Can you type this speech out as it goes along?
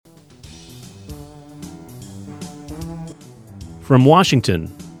From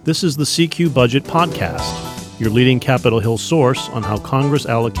Washington, this is the CQ Budget Podcast, your leading Capitol Hill source on how Congress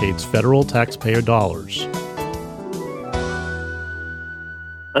allocates federal taxpayer dollars.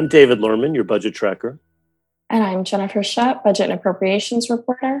 I'm David Lerman, your budget tracker. And I'm Jennifer Shutt, budget and appropriations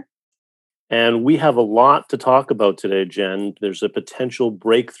reporter. And we have a lot to talk about today, Jen. There's a potential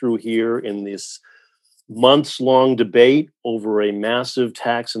breakthrough here in this months-long debate over a massive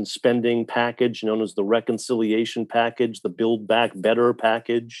tax and spending package known as the reconciliation package, the Build Back Better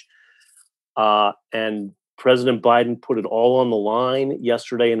package. And President Biden put it all on the line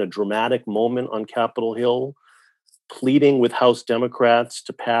yesterday in a dramatic moment on Capitol Hill, pleading with House Democrats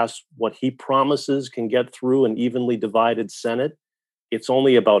to pass what he promises can get through an evenly divided Senate. It's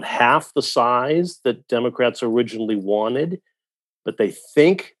only about half the size that Democrats originally wanted, but they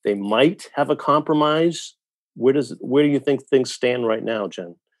think they might have a compromise. Where do you think things stand right now,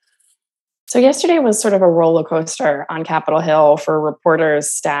 Jen? So yesterday was sort of a roller coaster on Capitol Hill for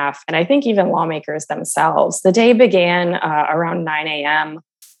reporters, staff, and I think even lawmakers themselves. The day began around 9 a.m.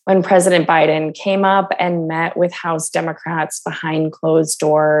 when President Biden came up and met with House Democrats behind closed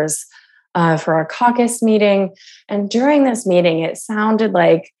doors for a caucus meeting. And during this meeting, it sounded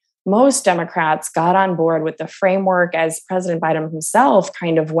like most Democrats got on board with the framework as President Biden himself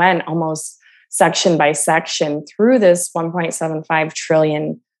kind of went almost section by section through this $1.75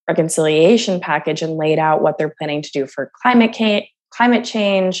 trillion reconciliation package and laid out what they're planning to do for climate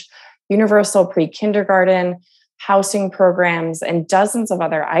change, universal pre-kindergarten, housing programs, and dozens of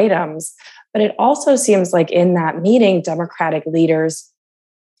other items. But it also seems like in that meeting, Democratic leaders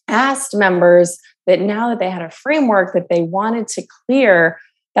asked members that now that they had a framework that they wanted to clear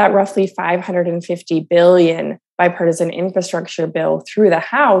that roughly $550 billion bipartisan infrastructure bill through the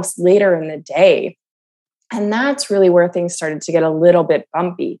House later in the day. And that's really where things started to get a little bit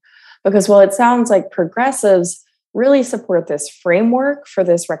bumpy, because while it sounds like progressives really support this framework for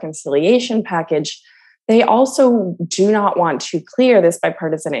this reconciliation package, they also do not want to clear this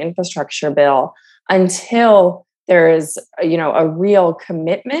bipartisan infrastructure bill until there is, a real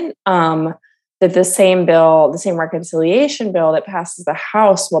commitment that the same reconciliation bill that passes the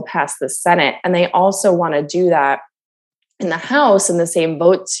House will pass the Senate. And they also want to do that in the House in the same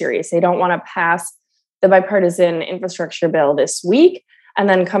vote series. They don't want to pass the bipartisan infrastructure bill this week and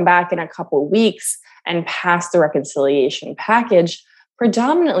then come back in a couple of weeks and pass the reconciliation package,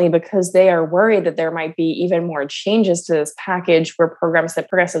 predominantly because they are worried that there might be even more changes to this package where programs that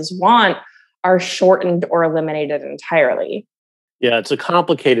progressives want are shortened or eliminated entirely. Yeah, it's a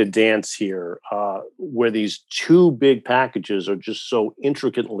complicated dance here where these two big packages are just so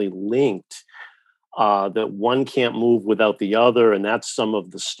intricately linked that one can't move without the other. And that's some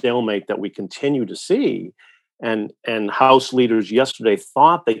of the stalemate that we continue to see. And House leaders yesterday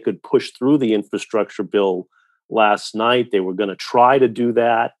thought they could push through the infrastructure bill last night. They were going to try to do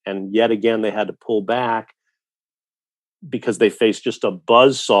that. And yet again, they had to pull back because they faced just a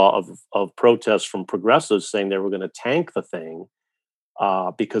buzzsaw of protests from progressives saying they were going to tank the thing.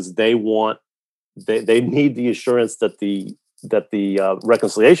 Because they need the assurance that the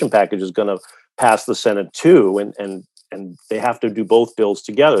reconciliation package is going to pass the Senate too, and they have to do both bills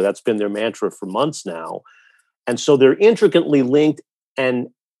together. That's been their mantra for months now, and so they're intricately linked. And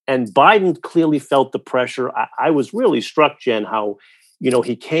Biden clearly felt the pressure. I was really struck, Jen, how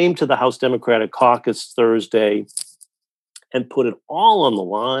he came to the House Democratic Caucus Thursday and put it all on the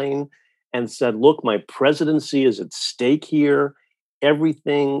line and said, "Look, my presidency is at stake here."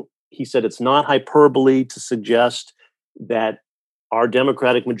 Everything, he said, it's not hyperbole to suggest that our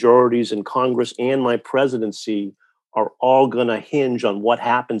Democratic majorities in Congress and my presidency are all going to hinge on what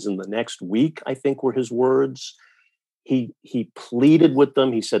happens in the next week, I think were his words. He pleaded with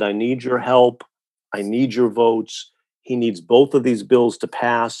them. He said, I need your help. I need your votes. He needs both of these bills to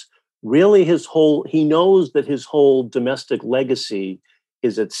pass. Really, he knows that his whole domestic legacy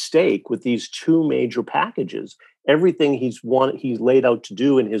is at stake with these two major packages. Everything he's laid out to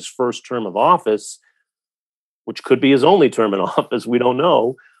do in his first term of office, which could be his only term in office, we don't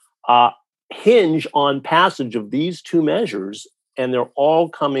know, hinge on passage of these two measures, and they're all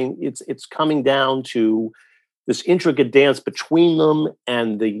coming. It's coming down to this intricate dance between them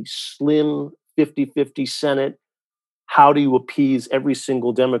and the slim 50-50 Senate. How do you appease every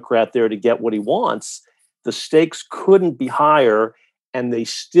single Democrat there to get what he wants? The stakes couldn't be higher, and they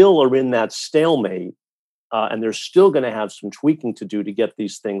still are in that stalemate. And they're still going to have some tweaking to do to get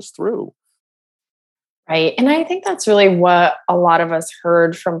these things through. Right. And I think that's really what a lot of us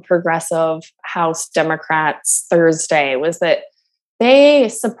heard from progressive House Democrats Thursday was that they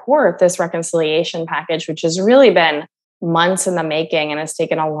support this reconciliation package, which has really been months in the making and has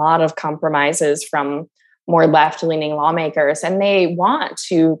taken a lot of compromises from more left-leaning lawmakers, and they want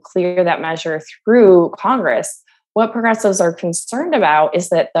to clear that measure through Congress. What progressives are concerned about is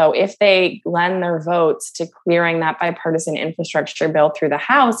that, though, if they lend their votes to clearing that bipartisan infrastructure bill through the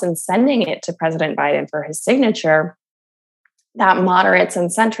House and sending it to President Biden for his signature, that moderates and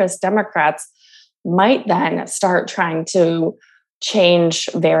centrist Democrats might then start trying to change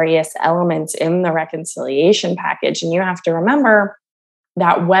various elements in the reconciliation package. And you have to remember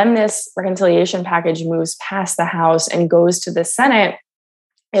that when this reconciliation package moves past the House and goes to the Senate,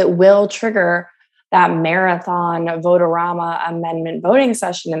 it will trigger that marathon Vote-A-Rama amendment voting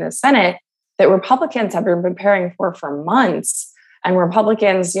session in the Senate that Republicans have been preparing for months. And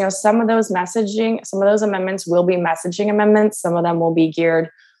Republicans, some of those amendments will be messaging amendments. Some of them will be geared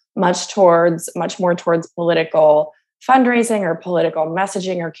much more towards political fundraising or political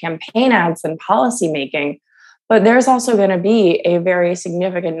messaging or campaign ads and policy making. But there's also going to be a very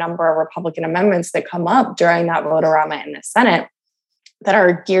significant number of Republican amendments that come up during that Vote-A-Rama in the Senate that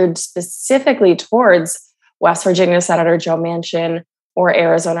are geared specifically towards West Virginia Senator Joe Manchin or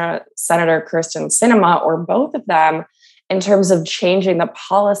Arizona Senator Kyrsten Sinema, or both of them, in terms of changing the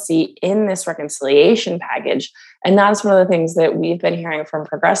policy in this reconciliation package. And that's one of the things that we've been hearing from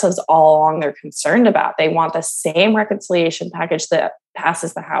progressives all along they're concerned about. They want the same reconciliation package that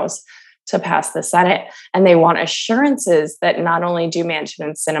passes the House to pass the Senate. And they want assurances that not only do Manchin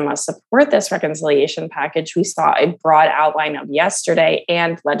and Sinema support this reconciliation package, we saw a broad outline of yesterday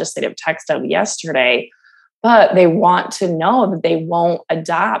and legislative text of yesterday, but they want to know that they won't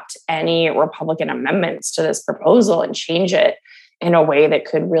adopt any Republican amendments to this proposal and change it in a way that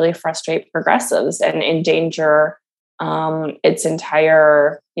could really frustrate progressives and endanger its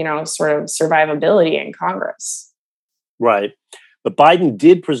entire, sort of survivability in Congress. Right. But Biden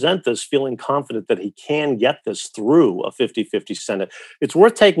did present this feeling confident that he can get this through a 50-50 Senate. It's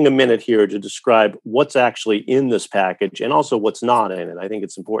worth taking a minute here to describe what's actually in this package and also what's not in it. I think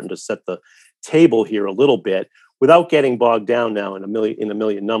it's important to set the table here a little bit without getting bogged down now in a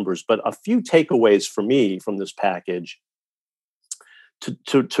million numbers. But a few takeaways for me from this package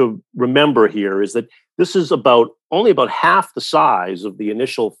to remember here is that this is only about half the size of the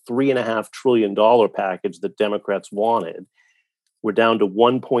initial $3.5 trillion package that Democrats wanted. We're down to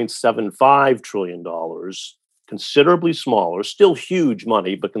 $1.75 trillion, considerably smaller, still huge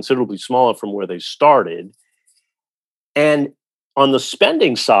money, but considerably smaller from where they started. And on the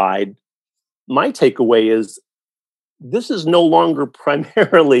spending side, my takeaway is this is no longer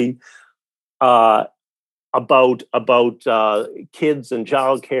primarily about kids and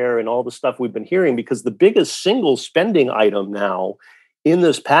childcare and all the stuff we've been hearing, because the biggest single spending item now in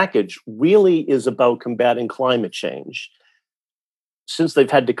this package really is about combating climate change. Since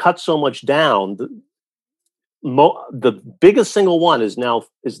they've had to cut so much down, the biggest single one is now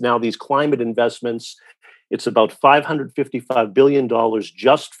these climate investments. It's about $555 billion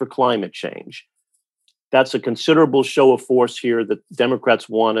just for climate change. That's a considerable show of force here that Democrats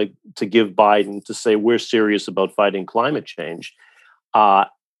want to give Biden to say we're serious about fighting climate change. And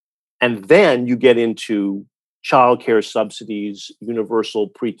then you get into childcare subsidies, universal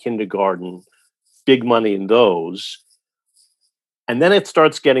pre-kindergarten, big money in those. And then it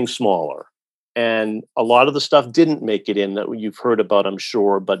starts getting smaller. And a lot of the stuff didn't make it in that you've heard about, I'm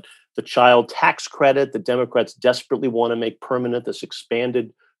sure. But the child tax credit, the Democrats desperately want to make permanent, this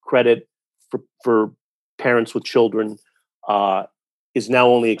expanded credit for parents with children, is now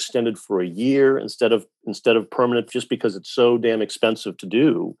only extended for a year instead of permanent, just because it's so damn expensive to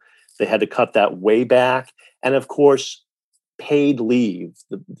do. They had to cut that way back. And of course, paid leave,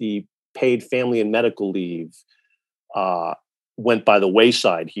 the paid family and medical leave, went by the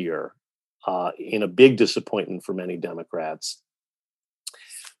wayside here in a big disappointment for many Democrats.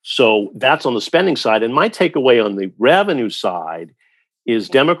 So that's on the spending side. And my takeaway on the revenue side is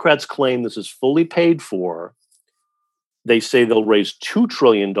Democrats claim this is fully paid for. They say they'll raise $2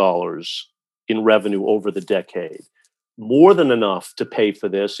 trillion in revenue over the decade. More than enough to pay for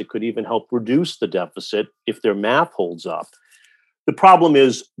this. It could even help reduce the deficit if their math holds up. The problem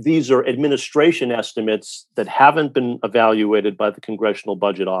is these are administration estimates that haven't been evaluated by the Congressional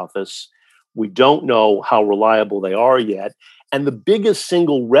Budget Office. We don't know how reliable they are yet. And the biggest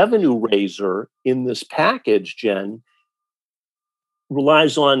single revenue raiser in this package, Jen,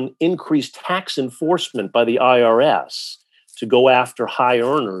 relies on increased tax enforcement by the IRS to go after high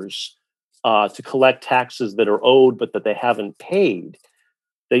earners, to collect taxes that are owed but that they haven't paid.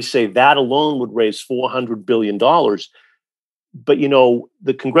 They say that alone would raise $400 billion. But,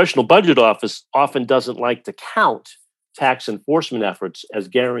 the Congressional Budget Office often doesn't like to count tax enforcement efforts as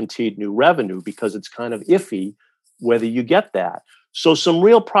guaranteed new revenue because it's kind of iffy whether you get that. So some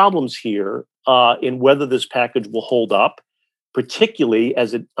real problems here in whether this package will hold up, particularly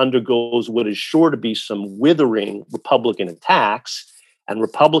as it undergoes what is sure to be some withering Republican attacks. And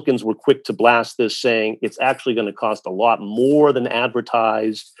Republicans were quick to blast this, saying it's actually going to cost a lot more than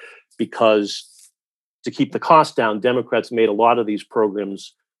advertised, because to keep the cost down, Democrats made a lot of these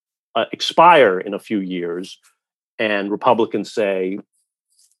programs expire in a few years. And Republicans say,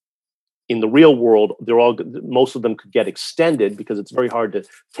 in the real world, most of them could get extended because it's very hard to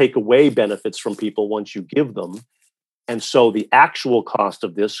take away benefits from people once you give them. And so the actual cost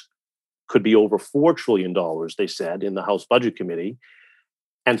of this could be over $4 trillion, they said, in the House Budget Committee.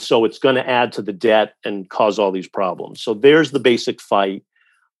 And so it's going to add to the debt and cause all these problems. So there's the basic fight.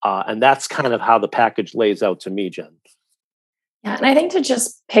 And that's kind of how the package lays out to me, Jen. Yeah, and I think to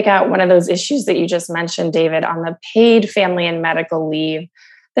just pick out one of those issues that you just mentioned, David, on the paid family and medical leave,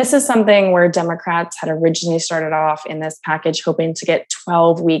 this is something where Democrats had originally started off in this package hoping to get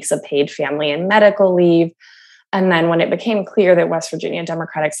 12 weeks of paid family and medical leave. And then when it became clear that West Virginia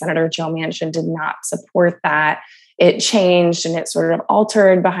Democratic Senator Joe Manchin did not support that, it changed and it sort of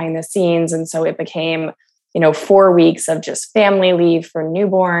altered behind the scenes. And so it became, 4 weeks of just family leave for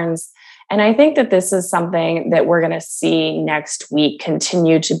newborns. And I think that this is something that we're going to see next week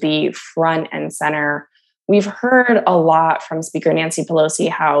continue to be front and center. We've heard a lot from Speaker Nancy Pelosi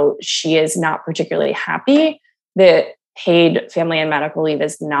how she is not particularly happy that paid family and medical leave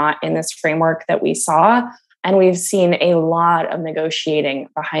is not in this framework that we saw. And we've seen a lot of negotiating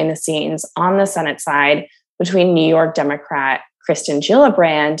behind the scenes on the Senate side between New York Democrat Kristen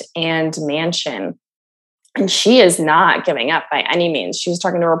Gillibrand and Manchin. And she is not giving up by any means. She was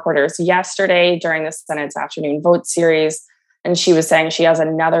talking to reporters yesterday during the Senate's afternoon vote series, and she was saying she has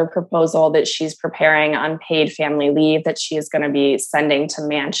another proposal that she's preparing on paid family leave that she is going to be sending to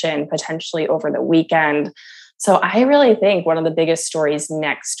Manchin potentially over the weekend. So I really think one of the biggest stories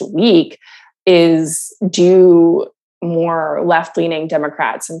next week is, do more left-leaning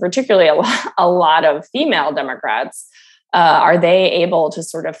Democrats, and particularly a lot of female Democrats, are they able to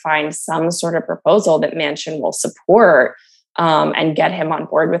sort of find some sort of proposal that Manchin will support and get him on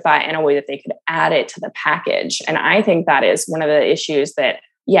board with that in a way that they could add it to the package? And I think that is one of the issues that,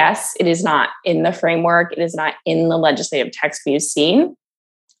 yes, it is not in the framework, it is not in the legislative text we've seen,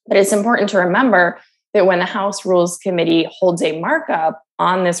 but it's important to remember that when the House Rules Committee holds a markup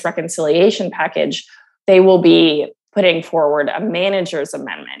on this reconciliation package, they will be putting forward a manager's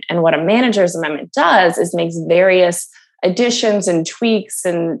amendment. And what a manager's amendment does is makes various additions and tweaks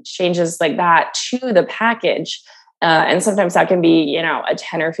and changes like that to the package. And sometimes that can be, a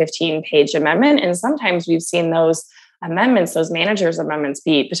 10 or 15 page amendment. And sometimes we've seen those amendments, those managers' amendments,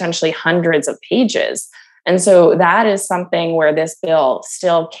 be potentially hundreds of pages. And so that is something where this bill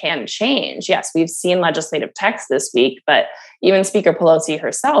still can change. Yes, we've seen legislative text this week, but even Speaker Pelosi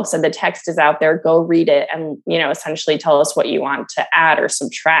herself said the text is out there, go read it and, essentially tell us what you want to add or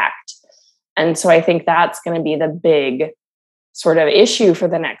subtract. And so I think that's going to be the big sort of issue for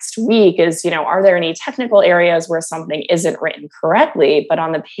the next week is, are there any technical areas where something isn't written correctly? But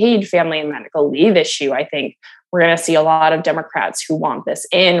on the paid family and medical leave issue, I think we're going to see a lot of Democrats who want this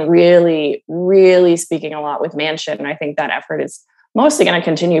in, really, really speaking a lot with Manchin. And I think that effort is mostly going to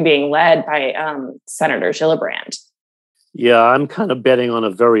continue being led by Senator Gillibrand. Yeah, I'm kind of betting on a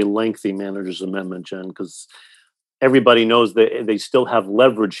very lengthy manager's amendment, Jen, because everybody knows that they still have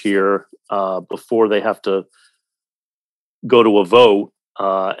leverage here before they have to go to a vote.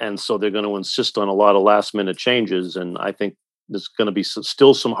 And so they're going to insist on a lot of last minute changes. And I think there's going to be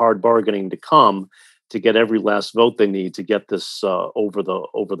still some hard bargaining to come to get every last vote they need to get this over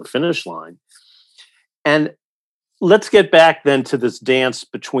the finish line. And let's get back then to this dance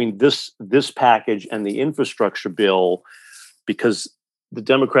between this package and the infrastructure bill, because the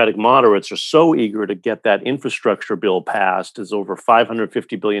Democratic moderates are so eager to get that infrastructure bill passed. There's over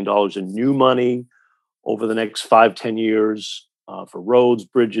 $550 billion in new money over the next 5-10 years for roads,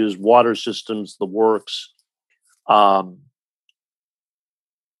 bridges, water systems, the works. And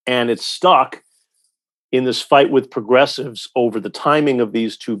it's stuck in this fight with progressives over the timing of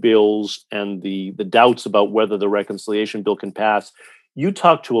these two bills and the doubts about whether the reconciliation bill can pass. You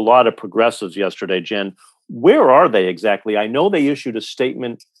talked to a lot of progressives yesterday, Jen. Where are they exactly? I know they issued a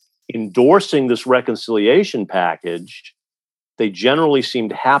statement endorsing this reconciliation package. They generally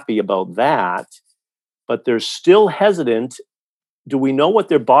seemed happy about that, but they're still hesitant. Do we know what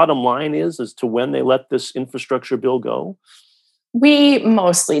their bottom line is as to when they let this infrastructure bill go? We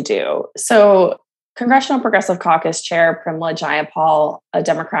mostly do. So Congressional Progressive Caucus Chair Pramila Jayapal, a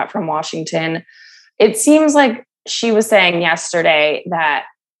Democrat from Washington, it seems like she was saying yesterday that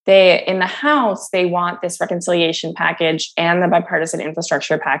in the House, they want this reconciliation package and the bipartisan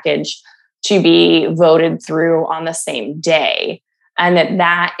infrastructure package to be voted through on the same day. And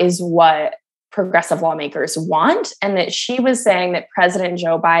that is what progressive lawmakers want. And that she was saying that President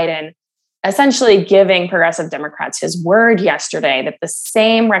Joe Biden essentially giving progressive Democrats his word yesterday that the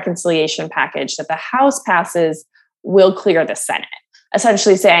same reconciliation package that the House passes will clear the Senate.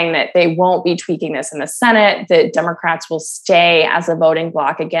 Essentially saying that they won't be tweaking this in the Senate, that Democrats will stay as a voting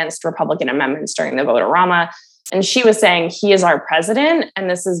bloc against Republican amendments during the vote-a-rama. And she was saying he is our president, and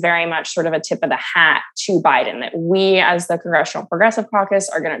this is very much sort of a tip of the hat to Biden, that we as the Congressional Progressive Caucus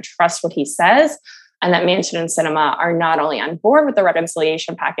are going to trust what he says, and that Manchin and Sinema are not only on board with the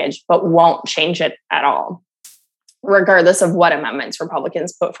reconciliation package, but won't change it at all, regardless of what amendments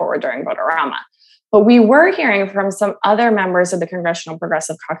Republicans put forward during vote-a-rama. But we were hearing from some other members of the Congressional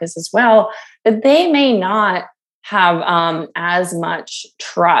Progressive Caucus as well that they may not have as much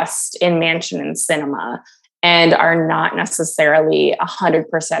trust in Manchin and Sinema and are not necessarily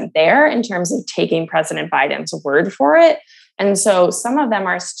 100% there in terms of taking President Biden's word for it. And so some of them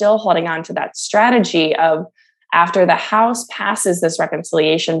are still holding on to that strategy of after the House passes this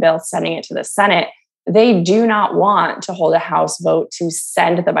reconciliation bill, sending it to the Senate, they do not want to hold a House vote to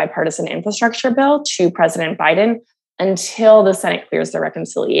send the bipartisan infrastructure bill to President Biden until the Senate clears the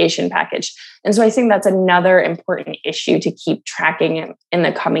reconciliation package. And so I think that's another important issue to keep tracking in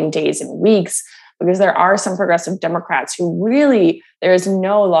the coming days and weeks, because there are some progressive Democrats who really, there is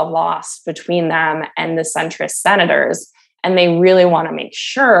no love lost between them and the centrist senators. And they really want to make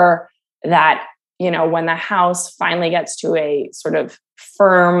sure that, when the House finally gets to a sort of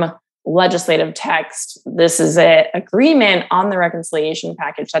firm legislative text, this is it, agreement on the reconciliation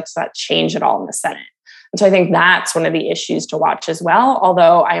package, that's not change at all in the Senate. And so I think that's one of the issues to watch as well.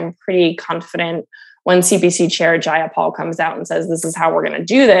 Although I'm pretty confident when CPC Chair Jayapal comes out and says, this is how we're going to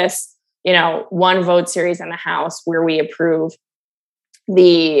do this, one vote series in the House where we approve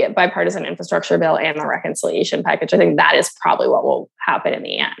the bipartisan infrastructure bill and the reconciliation package. I think that is probably what will happen in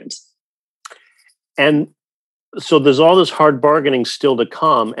the end. And so there's all this hard bargaining still to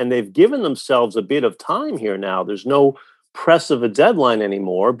come, and they've given themselves a bit of time here now. There's no press of a deadline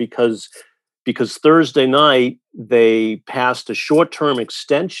anymore because Thursday night they passed a short-term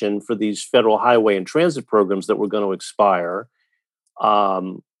extension for these federal highway and transit programs that were going to expire.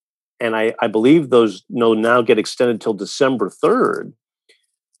 And I believe those now get extended till December 3rd.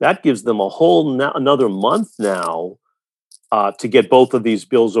 That gives them another month now to get both of these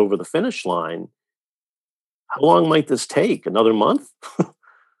bills over the finish line. How long might this take? Another month?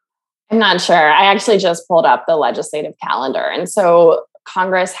 I'm not sure. I actually just pulled up the legislative calendar. And so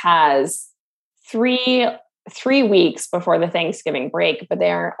Congress has three weeks before the Thanksgiving break, but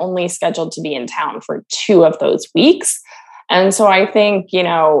they are only scheduled to be in town for 2 of those weeks. And so I think,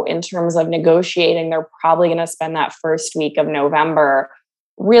 in terms of negotiating, they're probably going to spend that first week of November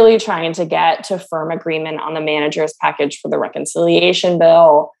really trying to get to firm agreement on the manager's package for the reconciliation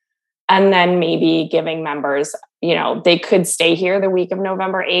bill. And then maybe giving members, they could stay here the week of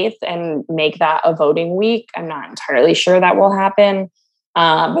November 8th and make that a voting week. I'm not entirely sure that will happen.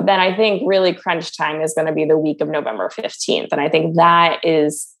 But then I think really crunch time is going to be the week of November 15th. And I think that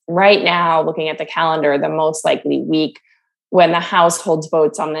is right now, looking at the calendar, the most likely week when the House holds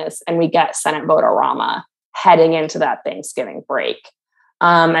votes on this and we get Senate vote-a-rama heading into that Thanksgiving break.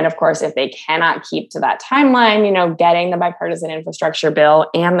 And of course, if they cannot keep to that timeline, getting the bipartisan infrastructure bill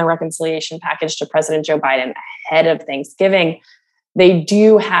and the reconciliation package to President Joe Biden ahead of Thanksgiving, they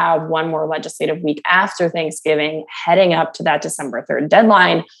do have one more legislative week after Thanksgiving heading up to that December 3rd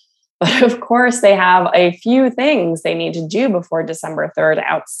deadline. But of course, they have a few things they need to do before December 3rd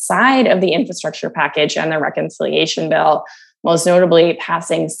outside of the infrastructure package and the reconciliation bill, most notably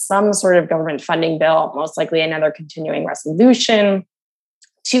passing some sort of government funding bill, most likely another continuing resolution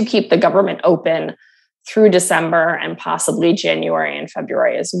to keep the government open through December and possibly January and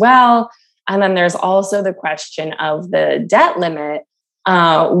February as well. And then there's also the question of the debt limit,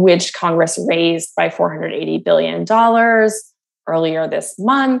 which Congress raised by $480 billion earlier this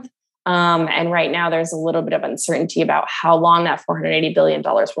month. And right now there's a little bit of uncertainty about how long that $480 billion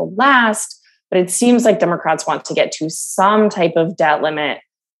will last. But it seems like Democrats want to get to some type of debt limit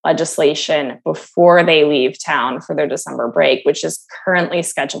legislation before they leave town for their December break, which is currently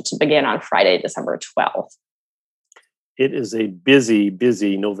scheduled to begin on Friday, December 12th. It is a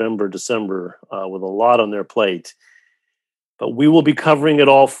busy November, December with a lot on their plate. But we will be covering it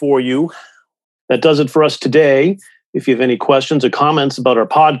all for you. That does it for us today. If you have any questions or comments about our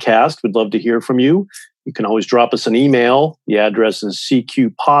podcast, we'd love to hear from you. You can always drop us an email. The address is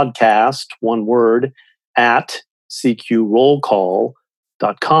cqpodcast, one word, @cqrollcall.com.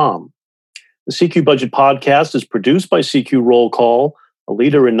 CQ.com. The CQ Budget Podcast is produced by CQ Roll Call, a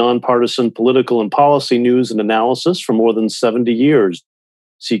leader in nonpartisan political and policy news and analysis for more than 70 years.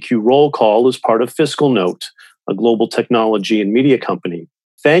 CQ Roll Call is part of Fiscal Note, a global technology and media company.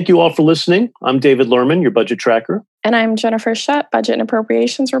 Thank you all for listening. I'm David Lerman, your budget tracker. And I'm Jennifer Shutt, budget and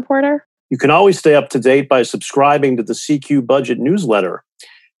appropriations reporter. You can always stay up to date by subscribing to the CQ Budget newsletter.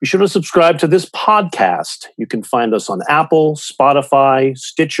 Be sure to subscribe to this podcast. You can find us on Apple, Spotify,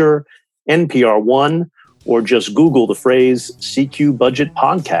 Stitcher, NPR One, or just Google the phrase CQ Budget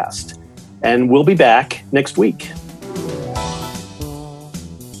Podcast. And we'll be back next week.